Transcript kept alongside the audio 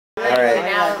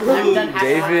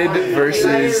David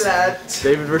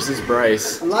versus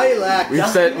Bryce. Lilac.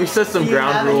 We've set some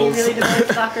ground rules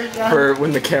for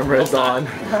when the camera is on,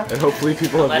 and hopefully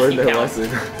people have learned their lesson.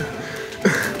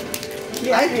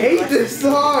 I hate this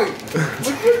song.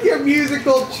 What's with your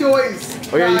musical choice?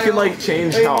 Oh yeah, you can like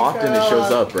change how often it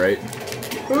shows up, right?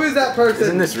 Who is that person?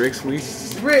 Isn't this Rick's week?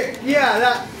 Rick, yeah,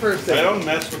 that person. I don't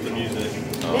mess with the music.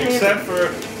 Oh. Except for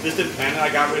this dependent, I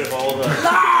got rid of all the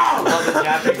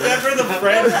Japanese. Except for the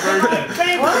French version.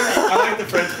 I like the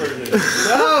French version.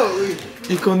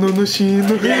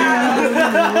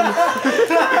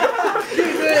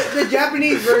 The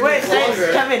Japanese version. Wait,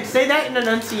 Kevin, say that and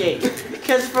enunciate.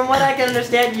 Because from what I can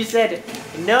understand, you said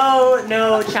no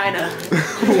China.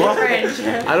 What? French.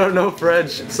 I don't know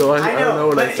French, so I don't know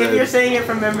what I said. But if you're saying it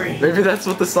from memory. Maybe that's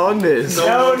what the song is.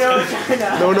 No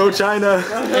China. No China.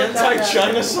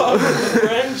 Anti-China song in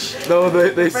French? No,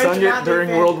 they sung it during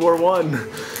World War I.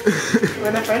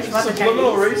 When the French bought the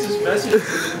subliminal racist message.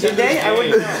 Did they? I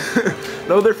wouldn't know.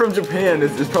 No, they're from Japan.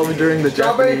 It's probably during the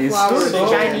Japanese. The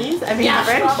Chinese? I mean, yeah,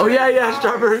 French? Oh yeah,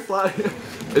 Strawberry Flower.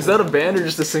 Is that a band or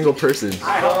just a single person?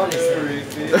 I hope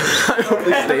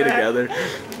they stay together.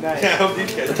 Nice.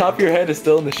 The top of your head is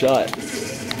still in the shot.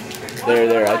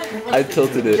 There. I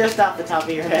tilted it. Just off the top of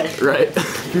your head. Right.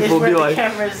 People will be like,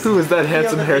 who is that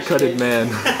handsome haircutted man?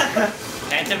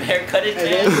 Handsome haircutted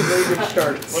man?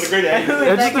 What a great idea.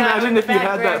 Yeah, just imagine if you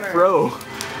had that fro.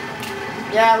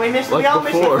 Yeah, we all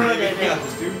missed the fro,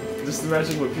 Just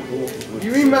imagine what people would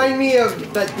You remind me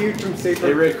of that dude from Super.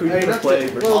 Hey Rick, who you gonna play?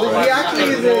 Well, he actually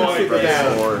is in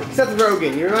Superbad. Seth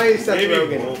Rogen. You remind me of Seth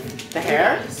Rogen. The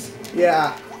hair?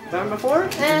 Yeah. Done before? You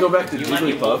can go back to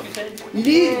Jigglypuff. You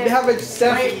need to have a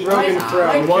Seth Rogen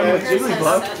throw. One with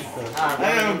Jigglypuff. I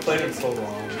haven't played it so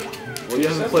long. Well, you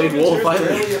haven't played Wolf either.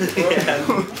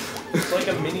 It's like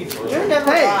a mini throw.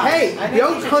 Hey,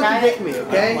 don't contradict me,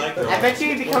 okay? I bet you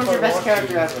he becomes your best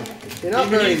character ever. You're not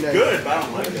very nice. Good, but I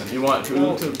don't like him. You want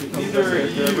who to become Either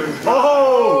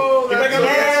Oh!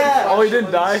 Yeah! Oh, he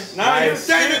didn't die? Nice.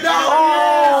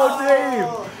 Oh, Dave!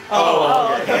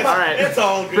 Oh, okay. Alright. It's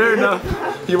all good. Fair enough.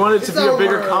 You want it to be a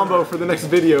bigger combo for the next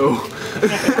video.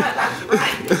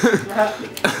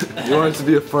 You want it to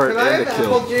be a fart and a kill. Can I have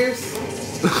apple juice?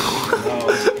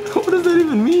 What does that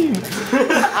even mean? I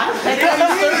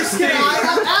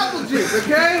have apple juice,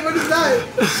 okay? What is that?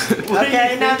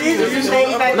 Okay, now these are just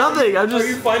things that... Nothing, I'm just... Are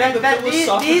you finding the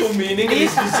philosophical meaning in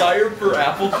his desire for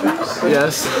apple juice?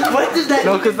 Yes. What does that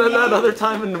No, because then that other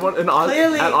time at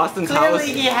Austin's house,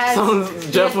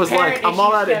 Jeff was like, I'm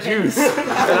all out of juice. And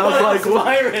I was like,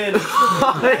 what?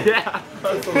 Yeah.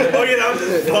 Oh yeah, that was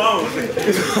his phone.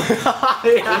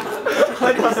 Yeah.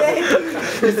 What did he say?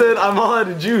 He said, I'm all out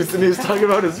of juice, and he was talking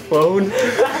about his phone,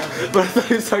 but I thought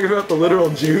he was talking about the literal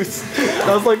juice. And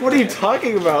I was like, what are you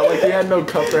talking about? Like, he had no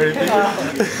cup or anything.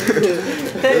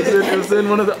 It was in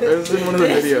one of the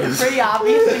videos. It's pretty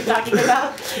obvious what he's talking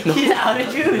about. No. He's out of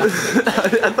juice.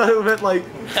 I thought it meant like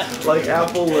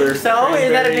apple or So, is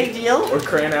that a big deal? Or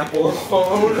cran apple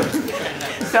phone.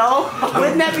 So,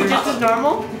 wouldn't that be just as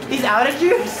normal? He's out of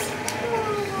juice.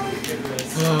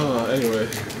 Anyway.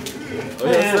 Oh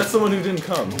yeah, so that's someone who didn't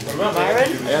come.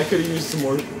 Byron? Yeah, I could have used some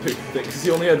more because he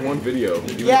only had one video.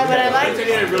 Yeah, but I liked He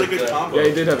had a really good combo. Yeah,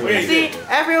 he did have a good. See,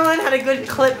 everyone had a good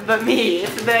clip but me. You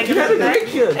had a great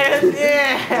clip.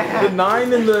 Yeah. The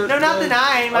 9 and the... No, not the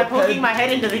 9. By poking my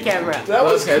head into the camera. That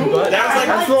was headbutt.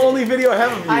 That's the only video I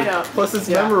have of you. I know. Plus it's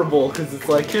memorable because it's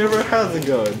like, camera has a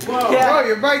gun. Whoa, yeah.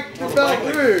 Your mic fell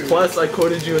through. Plus I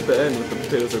quoted you at the end with the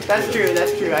potatoes are That's true,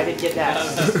 I did get that.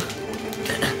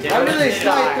 How did they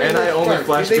start? And I only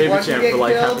flashed Baby Champ for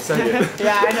like half a second.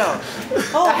 Yeah, I know.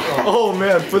 Oh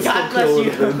man, footstool God bless kill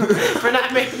you for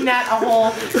not making that a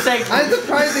whole segment. I'm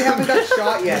surprised they haven't got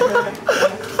shot yet.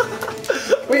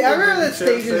 Wait, I remember that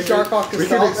stage in Star Fox We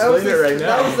can explain it right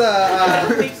now. I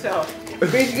don't think so.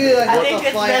 Basically, like, I think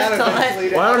it's best to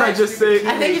let... Why don't I just say...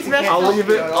 I think it's best I'll leave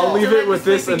it with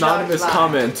this anonymous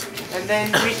comment. And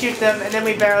then we shoot them, and then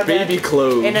we bury them Baby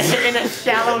clothes. in a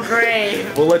shallow grave.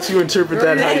 We'll let you interpret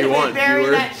that how you want, we bury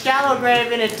viewer. that shallow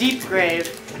grave in a deep grave.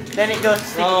 Then it goes...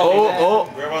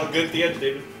 Grandma, good at the end,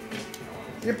 David.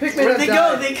 You're picking Where'd they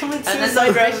go? They commit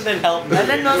suicide rather than help me. And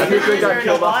then those guys are in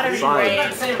a watery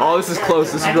grave. Oh, this is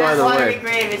close. This is and right that watery away.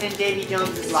 grave is in Davy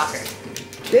Jones's locker.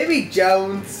 Davy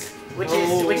Jones. Which is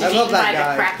eaten by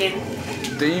the Kraken.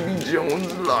 Davy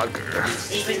Jones' locker.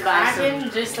 Is Kraken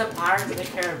just a Pirates of the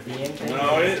Caribbean thing?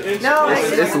 No,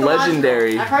 it's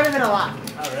legendary. I've heard of it a lot.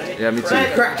 Oh, really? Yeah, me too.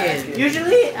 Kraken.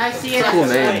 Usually I see it Cool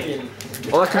as name.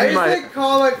 Well, that could I be just my. like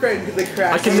call my friend the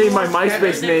crack. I can name my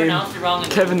MySpace name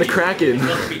Kevin the Kraken.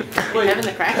 Kevin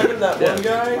the Kraken? Kevin, that one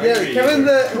guy? Yeah, Kevin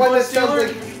the one that sounds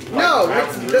like. No,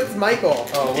 that's Michael.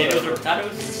 Oh, Potatoes or whatever.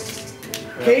 potatoes?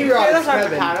 K-Rod Potatoes is are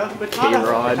Kevin. potatoes. Potatoes are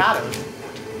K-Rod. potatoes.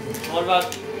 What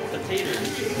about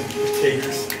potatoes?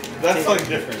 Taters. That's like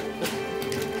different.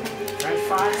 French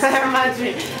fries? That reminds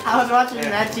me, I was watching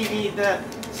Mad TV, the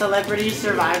Celebrity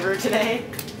Survivor today,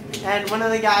 and one of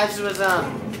the guys was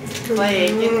Clay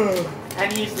Aiken,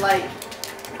 and he's like,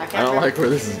 I don't like where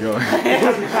this is going.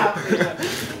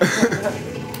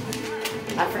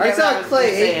 I saw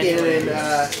Clay Aiken in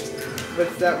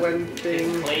what's that one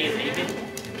thing? Clay is Aiken?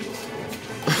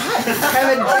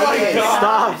 Kevin Bacon.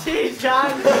 Stop. Jeez, John.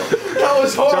 That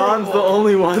was horrible. John's the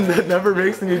only one that never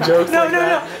makes any jokes like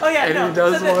that. Oh yeah, and no. he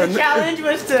does So one. the challenge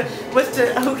was to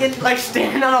who can like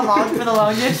stand on a log for the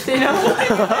longest, you know?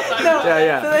 No.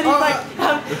 Yeah. So then he's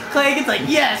like, Clay gets like,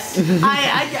 yes, he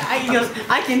goes,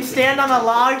 I can stand on a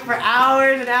log for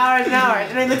hours and hours and hours.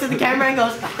 And then he looks at the camera and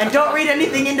goes, and don't read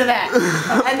anything into that.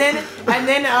 And then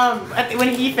when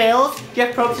he fails,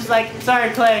 Jeff Probst is like, sorry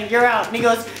Clay, you're out. And he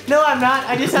goes, no, I'm not.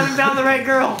 I just haven't found the right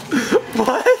girl.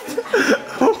 What?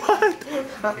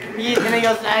 What? And he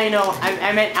goes, I know,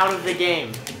 I meant out of the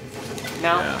game.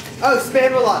 No? Yeah. Oh,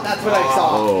 Spam-A-Lot. That's what I saw.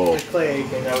 Oh. With Clay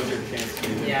Aiken. That was your chance to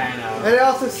do that. Yeah, I know. And I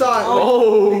also saw it.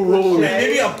 Oh.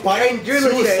 Maybe a bite And Drew Lachey,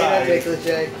 not suicide. Jake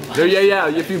Lachey. Yeah.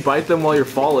 If you bite them while you're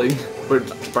falling, but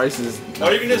Bryce is.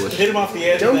 Or you can just foolish. hit him off the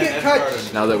edge. Don't and get then touched. escort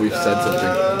him. Now that we've said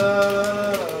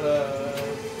something.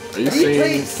 Are you You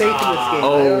played saying? safe in this game.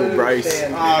 Oh, I don't Bryce.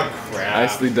 understand. Oh crap.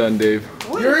 Nicely done, Dave.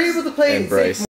 You're able to play And it Bryce. safe